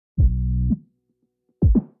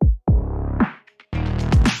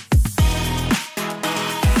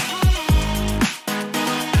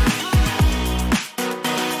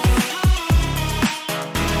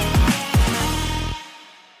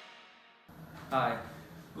Hi,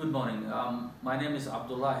 good morning. My name is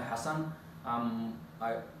Abdulahi Hasan.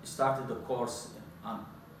 I started the course,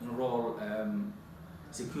 enroll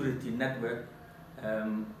security network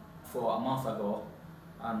for a month ago,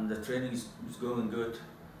 and the training is going good.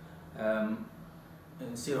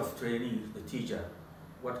 Instead of training the teacher,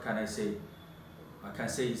 what can I say? I can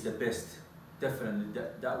say it's the best. Definitely,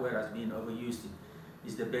 that word has been overused.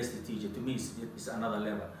 It's the best teacher. To me, it's another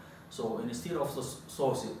level. So instead of the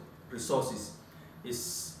resources,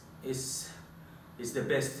 is the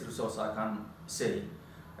best resource I can say.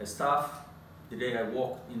 Staff, the day I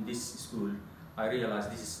walked in this school, I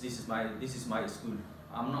realized this is my school.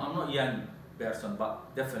 I'm not a young person,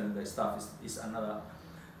 but definitely the staff is another,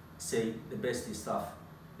 say, the best staff.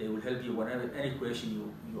 They will help you whenever any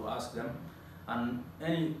question you ask them, and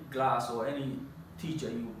any class or any teacher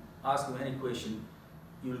you ask them any question,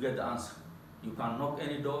 you will get the answer. You can knock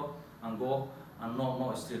any door and go, and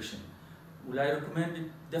no restriction. Will I recommend it?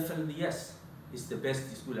 Definitely yes. It's the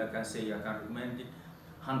best school I can say. I can recommend it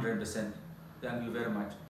 100%. Thank you very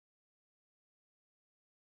much.